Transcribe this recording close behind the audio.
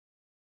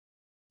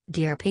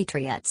Dear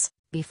Patriots,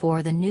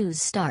 before the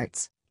news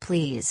starts,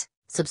 please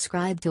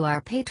subscribe to our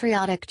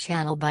patriotic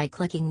channel by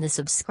clicking the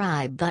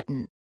subscribe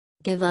button.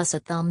 Give us a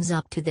thumbs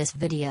up to this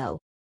video.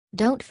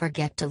 Don't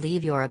forget to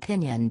leave your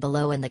opinion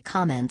below in the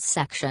comments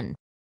section.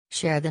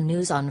 Share the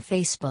news on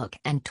Facebook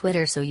and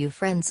Twitter so your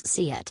friends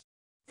see it.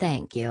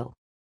 Thank you.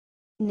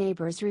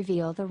 Neighbors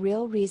reveal the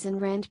real reason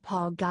Rand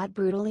Paul got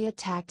brutally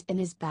attacked in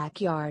his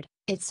backyard.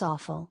 It's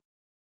awful.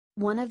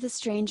 One of the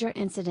stranger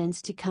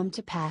incidents to come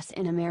to pass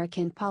in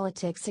American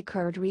politics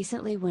occurred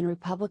recently when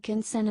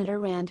Republican Senator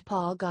Rand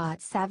Paul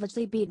got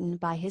savagely beaten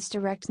by his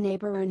direct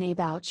neighbor Rene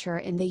Boucher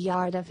in the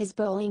yard of his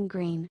Bowling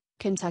Green,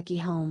 Kentucky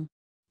home.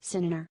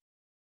 Senator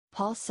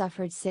Paul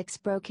suffered 6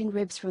 broken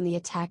ribs from the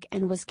attack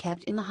and was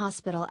kept in the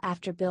hospital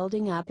after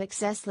building up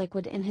excess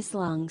liquid in his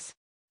lungs.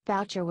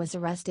 Boucher was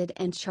arrested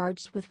and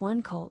charged with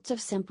one count of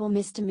simple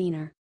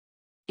misdemeanor.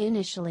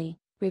 Initially,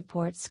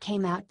 reports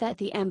came out that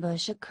the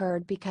ambush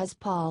occurred because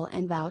Paul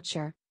and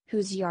Boucher,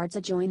 whose yards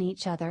adjoin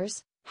each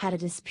other's, had a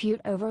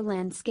dispute over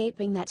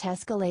landscaping that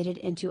escalated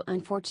into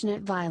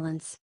unfortunate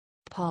violence.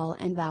 Paul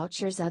and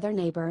Boucher's other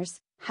neighbors,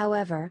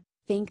 however,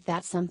 think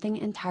that something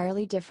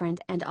entirely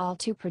different and all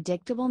too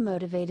predictable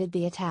motivated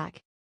the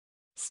attack.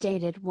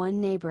 Stated one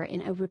neighbor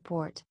in a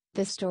report,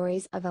 the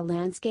stories of a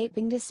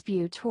landscaping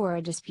dispute or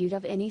a dispute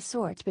of any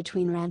sort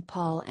between Rand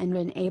Paul and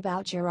Rene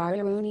Boucher are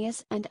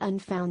erroneous and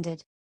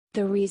unfounded.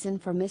 The reason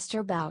for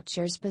Mr.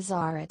 Boucher's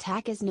bizarre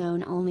attack is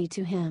known only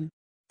to him.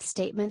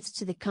 Statements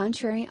to the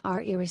contrary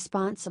are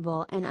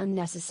irresponsible and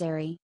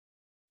unnecessary.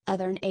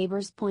 Other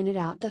neighbors pointed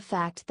out the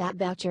fact that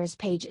Boucher's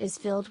page is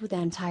filled with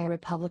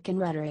anti-Republican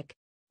rhetoric.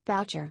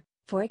 Boucher,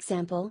 for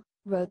example,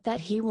 wrote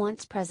that he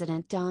wants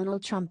President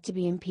Donald Trump to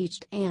be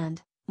impeached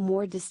and,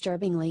 more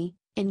disturbingly,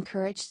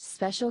 encouraged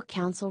special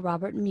counsel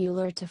Robert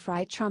Mueller to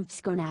fry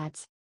Trump's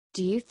gonads.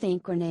 Do you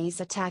think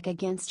Rene's attack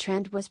against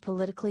Rand was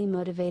politically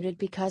motivated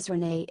because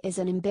Rene is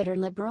an embittered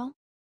liberal?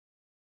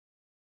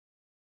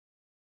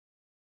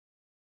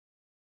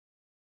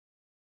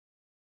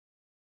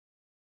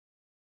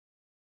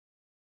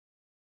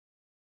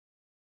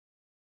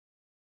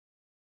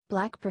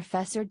 Black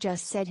professor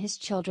just said his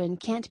children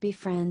can't be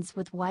friends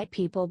with white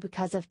people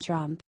because of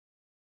Trump.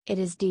 It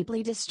is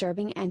deeply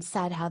disturbing and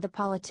sad how the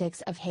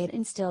politics of hate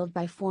instilled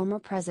by former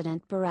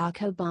President Barack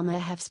Obama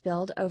have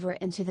spilled over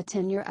into the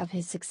tenure of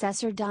his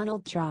successor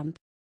Donald Trump.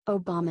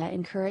 Obama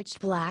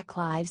encouraged Black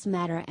Lives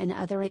Matter and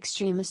other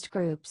extremist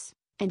groups,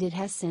 and it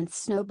has since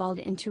snowballed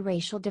into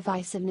racial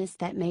divisiveness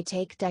that may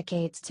take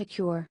decades to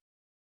cure.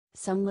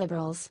 Some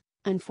liberals,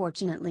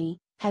 unfortunately,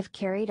 have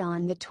carried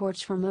on the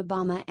torch from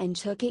Obama and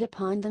took it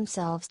upon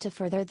themselves to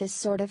further this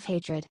sort of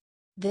hatred.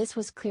 This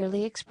was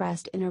clearly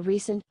expressed in a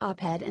recent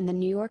op-ed in the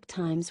New York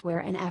Times where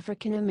an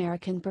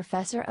African-American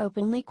professor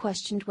openly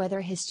questioned whether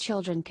his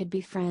children could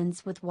be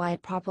friends with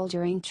white people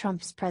during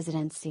Trump's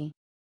presidency.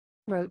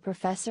 Wrote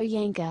Professor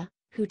Yanka,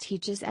 who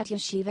teaches at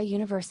Yeshiva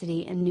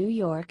University in New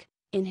York,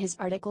 in his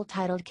article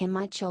titled "Can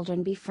My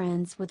Children Be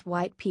Friends with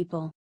White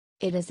People?"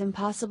 It is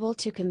impossible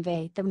to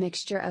convey the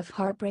mixture of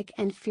heartbreak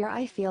and fear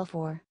I feel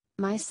for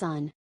my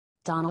son.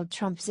 Donald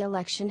Trump's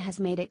election has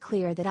made it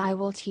clear that I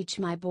will teach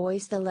my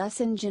boys the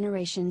lesson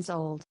generations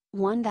old,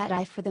 one that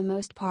I for the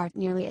most part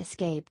nearly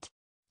escaped.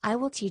 I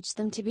will teach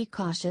them to be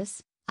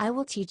cautious, I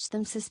will teach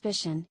them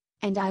suspicion,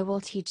 and I will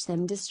teach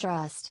them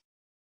distrust.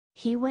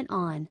 He went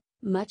on,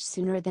 much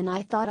sooner than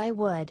I thought I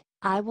would,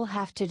 I will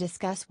have to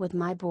discuss with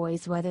my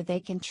boys whether they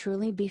can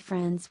truly be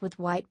friends with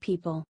white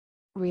people.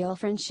 Real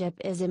friendship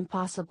is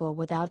impossible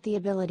without the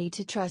ability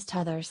to trust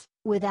others,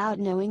 without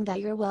knowing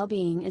that your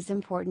well-being is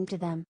important to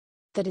them.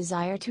 The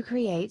desire to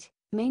create,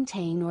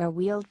 maintain or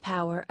wield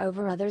power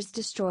over others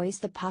destroys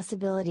the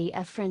possibility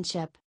of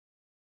friendship.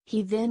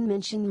 He then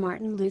mentioned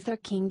Martin Luther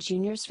King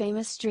Jr.'s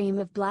famous dream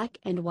of black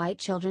and white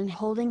children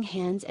holding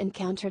hands and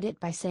countered it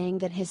by saying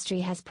that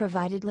history has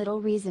provided little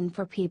reason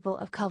for people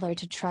of color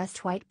to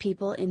trust white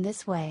people in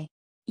this way.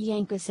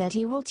 Yanka said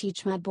he will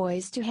teach my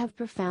boys to have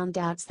profound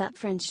doubts that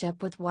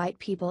friendship with white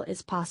people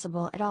is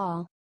possible at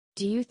all.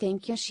 Do you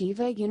think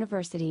Yeshiva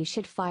University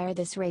should fire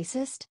this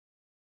racist?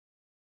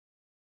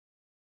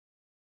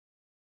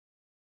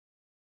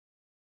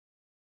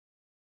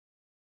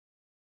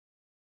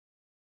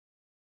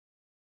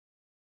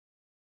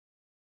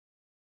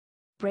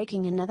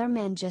 Breaking: another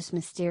man just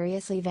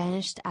mysteriously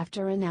vanished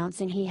after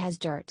announcing he has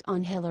dirt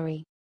on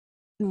Hillary.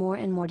 More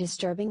and more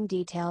disturbing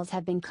details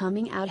have been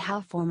coming out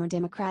how former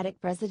Democratic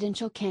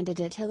presidential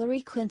candidate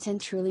Hillary Clinton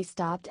truly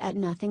stopped at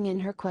nothing in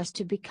her quest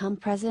to become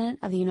President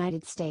of the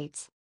United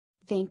States.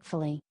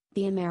 Thankfully,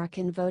 the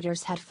American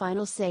voters had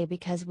final say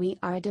because we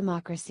are a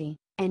democracy,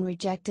 and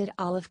rejected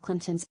all of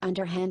Clinton's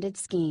underhanded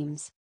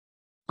schemes.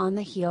 On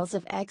the heels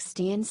of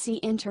ex-DNC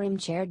interim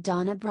chair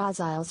Donna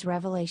Brazile's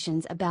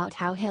revelations about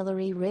how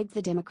Hillary rigged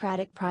the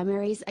Democratic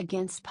primaries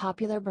against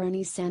popular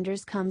Bernie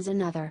Sanders comes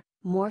another,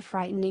 more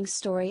frightening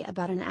story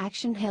about an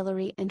action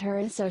Hillary and her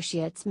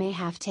associates may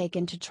have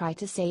taken to try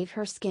to save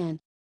her skin.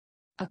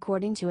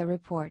 According to a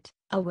report,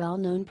 a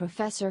well-known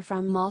professor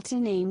from Malta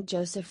named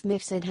Joseph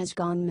Mifsud has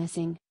gone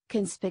missing,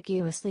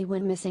 conspicuously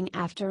went missing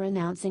after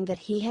announcing that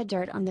he had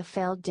dirt on the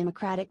failed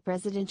Democratic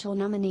presidential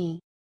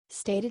nominee.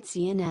 Stated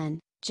CNN,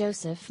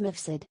 Joseph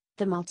Mifsud,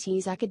 the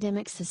Maltese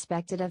academic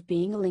suspected of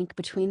being a link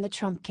between the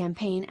Trump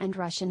campaign and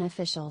Russian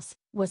officials,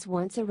 was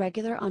once a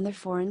regular on the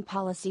foreign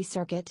policy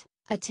circuit,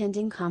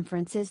 attending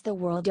conferences the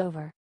world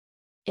over.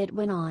 It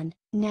went on,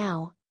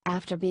 now,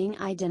 after being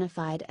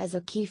identified as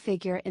a key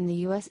figure in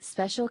the U.S.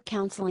 Special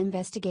Counsel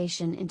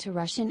investigation into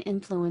Russian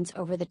influence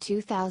over the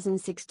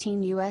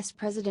 2016 U.S.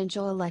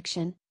 presidential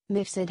election,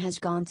 Mifsud has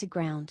gone to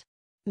ground.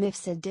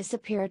 Mifsud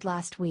disappeared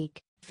last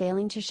week,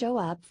 failing to show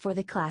up for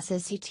the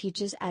classes he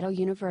teaches at a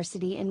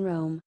university in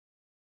Rome.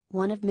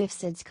 One of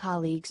Mifsud's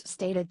colleagues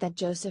stated that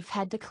Joseph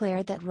had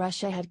declared that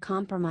Russia had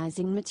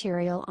compromising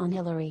material on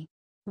Hillary.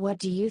 What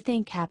do you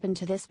think happened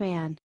to this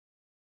man?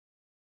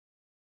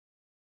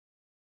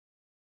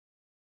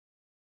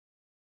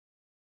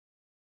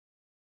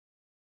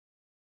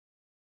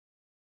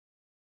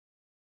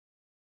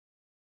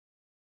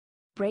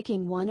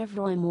 Breaking: one of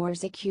Roy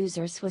Moore's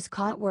accusers was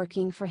caught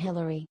working for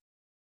Hillary.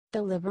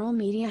 The liberal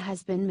media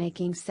has been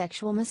making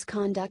sexual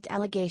misconduct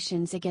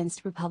allegations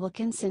against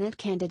Republican Senate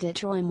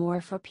candidate Roy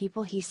Moore for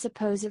people he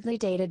supposedly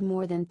dated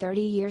more than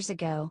 30 years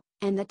ago,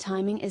 and the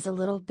timing is a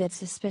little bit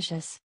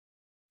suspicious.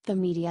 The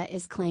media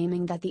is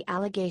claiming that the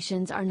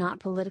allegations are not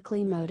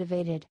politically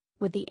motivated,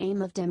 with the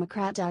aim of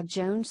Democrat Doug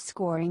Jones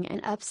scoring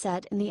an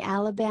upset in the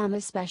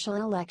Alabama special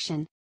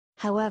election.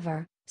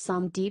 However,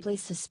 some deeply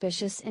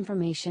suspicious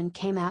information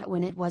came out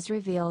when it was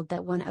revealed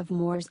that one of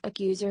Moore's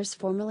accusers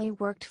formerly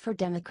worked for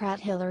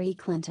Democrat Hillary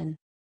Clinton.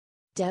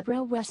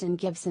 Deborah Wesson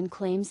Gibson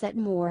claims that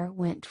Moore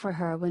went for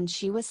her when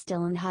she was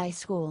still in high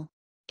school.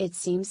 It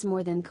seems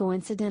more than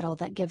coincidental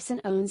that Gibson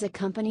owns a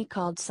company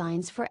called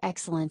Signs for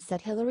Excellence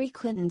that Hillary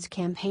Clinton's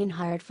campaign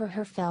hired for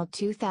her failed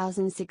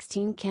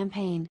 2016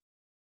 campaign.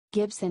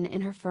 Gibson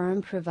and her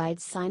firm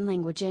provides sign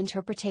language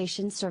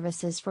interpretation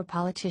services for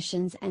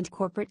politicians and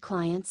corporate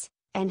clients,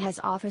 and has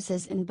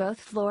offices in both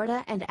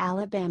Florida and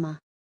Alabama.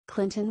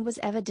 Clinton was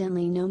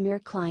evidently no mere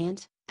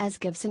client, as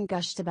Gibson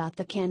gushed about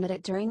the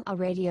candidate during a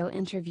radio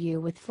interview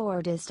with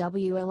Florida's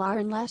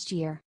WLRN last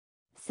year.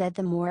 Said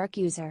the Moore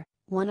accuser,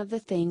 "One of the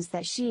things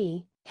that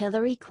she,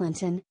 Hillary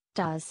Clinton,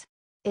 does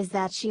is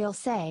that she'll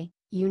say,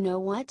 you know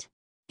what?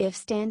 If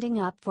standing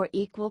up for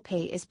equal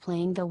pay is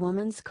playing the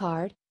woman's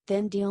card,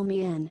 then deal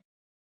me in."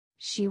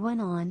 She went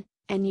on,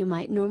 and you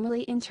might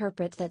normally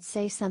interpret that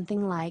say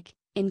something like,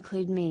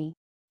 include me.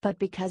 But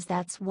because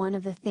that's one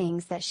of the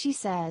things that she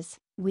says,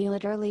 we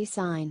literally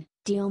sign,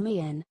 deal me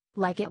in,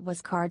 like it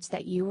was cards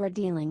that you were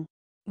dealing.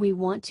 We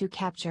want to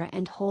capture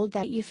and hold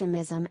that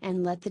euphemism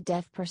and let the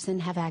deaf person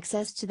have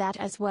access to that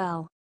as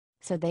well,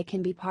 so they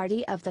can be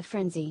party of the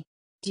frenzy.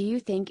 Do you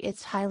think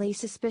it's highly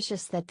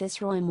suspicious that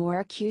this Roy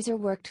Moore accuser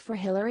worked for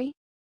Hillary?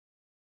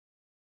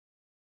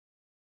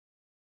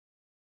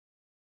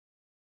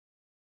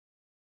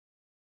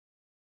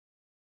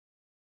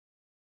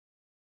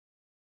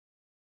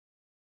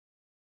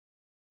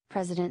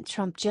 President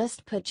Trump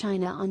just put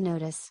China on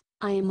notice.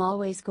 I am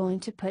always going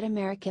to put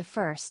America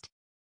first.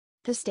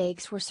 The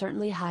stakes were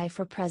certainly high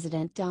for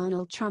President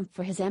Donald Trump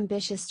for his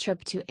ambitious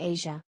trip to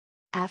Asia.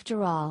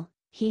 After all,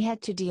 he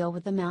had to deal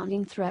with the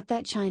mounting threat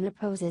that China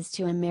poses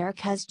to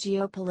America's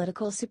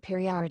geopolitical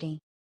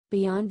superiority.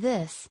 Beyond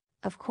this,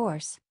 of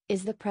course,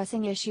 is the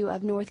pressing issue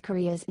of North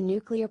Korea's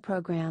nuclear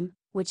program,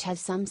 which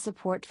has some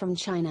support from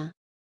China.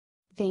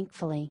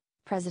 Thankfully,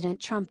 President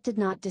Trump did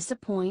not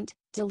disappoint,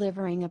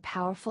 delivering a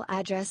powerful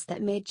address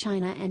that made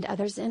China and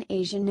others in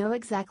Asia know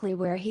exactly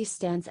where he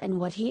stands and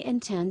what he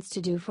intends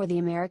to do for the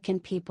American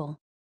people.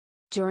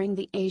 During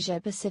the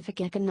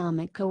Asia-Pacific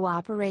Economic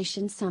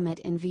Cooperation Summit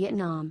in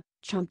Vietnam,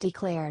 Trump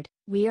declared,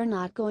 "We are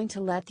not going to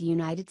let the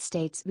United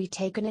States be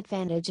taken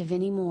advantage of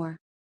anymore."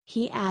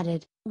 He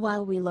added,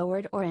 "While we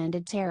lowered or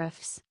ended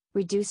tariffs,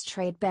 reduced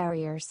trade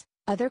barriers,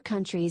 other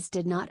countries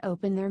did not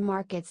open their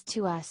markets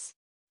to us.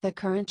 The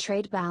current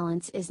trade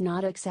balance is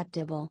not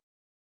acceptable."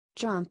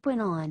 Trump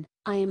went on,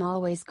 "I am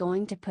always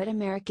going to put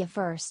America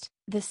first,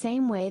 the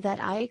same way that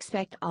I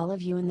expect all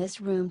of you in this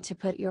room to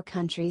put your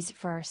countries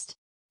first."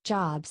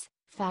 Jobs,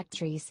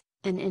 factories,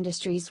 and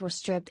industries were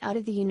stripped out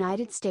of the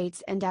United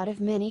States and out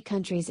of many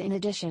countries in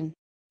addition.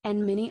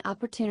 And many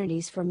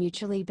opportunities for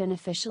mutually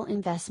beneficial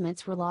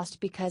investments were lost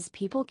because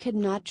people could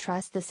not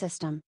trust the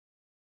system.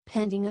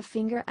 Pointing a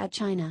finger at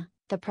China,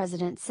 the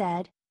president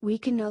said, "We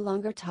can no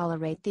longer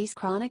tolerate these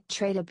chronic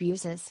trade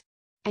abuses.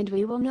 And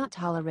we will not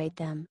tolerate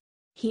them."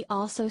 He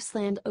also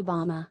slammed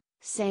Obama,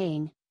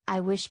 saying, "I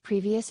wish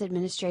previous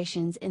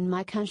administrations in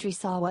my country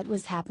saw what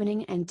was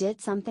happening and did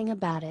something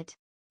about it.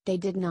 They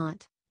did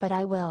not, but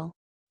I will.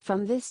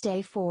 From this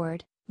day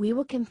forward, we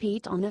will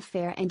compete on a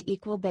fair and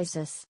equal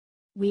basis.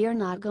 We are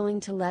not going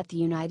to let the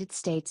United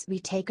States be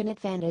taken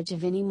advantage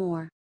of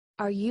anymore."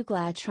 Are you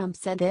glad Trump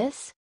said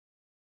this?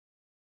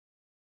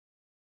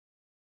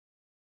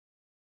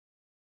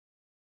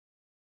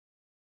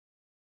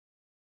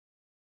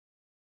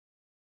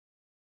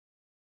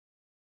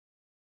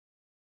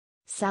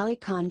 Sally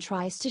Khan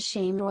tries to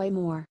shame Roy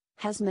Moore,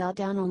 has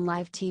meltdown on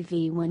live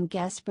TV when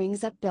guest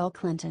brings up Bill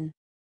Clinton.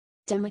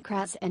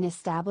 Democrats and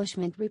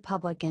establishment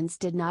Republicans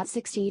did not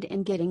succeed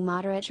in getting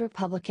moderate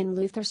Republican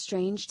Luther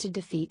Strange to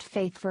defeat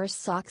Faith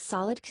First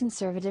solid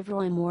conservative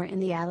Roy Moore in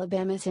the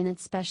Alabama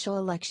Senate special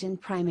election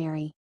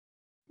primary.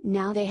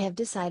 Now they have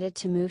decided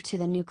to move to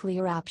the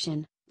nuclear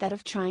option, that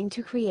of trying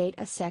to create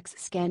a sex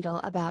scandal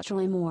about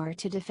Roy Moore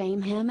to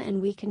defame him and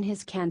weaken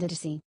his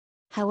candidacy.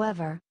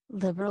 However,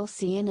 liberal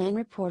CNN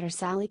reporter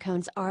Sally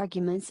Cohn's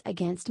arguments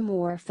against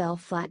Moore fell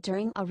flat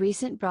during a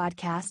recent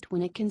broadcast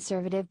when a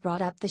conservative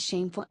brought up the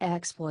shameful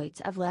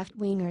exploits of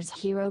left-wingers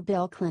hero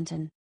Bill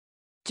Clinton.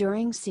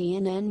 During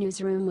CNN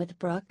Newsroom with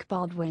Brooke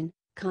Baldwin,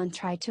 Cohn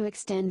tried to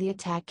extend the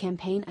attack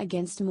campaign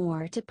against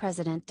Moore to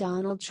President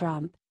Donald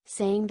Trump,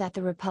 saying that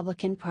the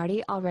Republican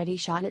Party already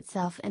shot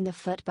itself in the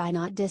foot by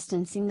not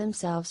distancing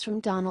themselves from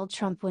Donald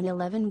Trump when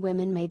 11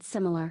 women made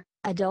similar,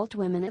 adult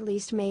women at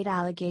least made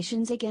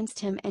allegations against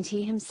him and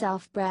he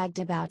himself bragged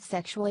about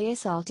sexually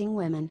assaulting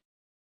women.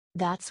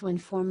 That's when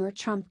former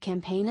Trump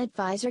campaign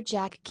advisor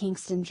Jack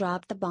Kingston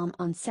dropped the bomb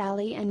on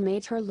Sally and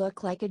made her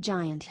look like a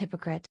giant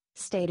hypocrite,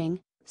 stating,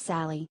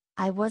 "Sally,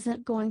 I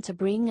wasn't going to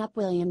bring up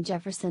William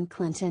Jefferson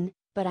Clinton,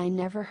 but I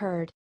never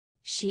heard."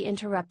 She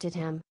interrupted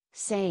him,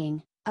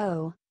 saying,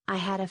 "Oh, I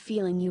had a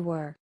feeling you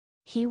were."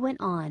 He went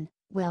on,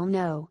 "Well,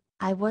 no,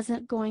 I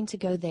wasn't going to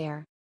go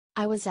there.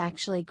 I was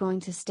actually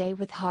going to stay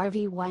with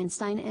Harvey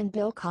Weinstein and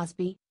Bill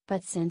Cosby,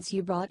 but since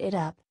you brought it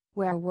up,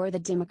 where were the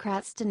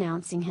Democrats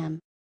denouncing him?"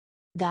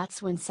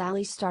 That's when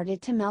Sally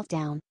started to melt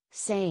down,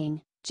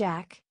 saying,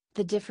 "Jack,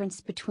 the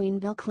difference between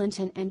Bill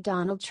Clinton and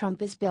Donald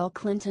Trump is Bill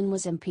Clinton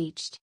was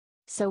impeached.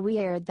 So we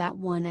aired that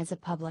one as a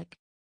public.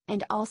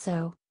 And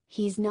also,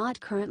 he's not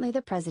currently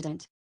the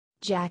president."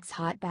 Jack's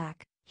hot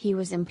back, "He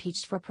was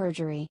impeached for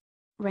perjury."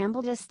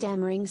 Rambled a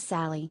stammering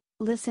Sally,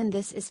 "Listen,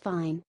 this is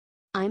fine.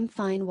 I'm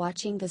fine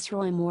watching this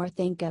Roy Moore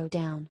thing go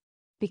down.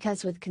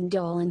 Because with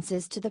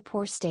condolences to the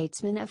poor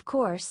statesman, of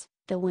course,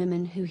 the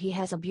women who he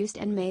has abused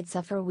and made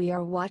suffer, we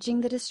are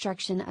watching the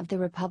destruction of the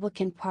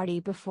Republican Party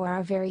before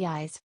our very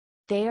eyes.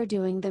 They are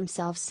doing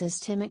themselves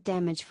systemic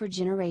damage for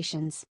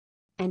generations.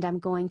 And I'm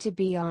going to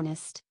be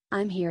honest,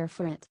 I'm here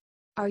for it.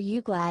 Are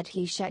you glad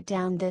he shut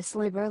down this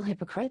liberal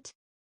hypocrite?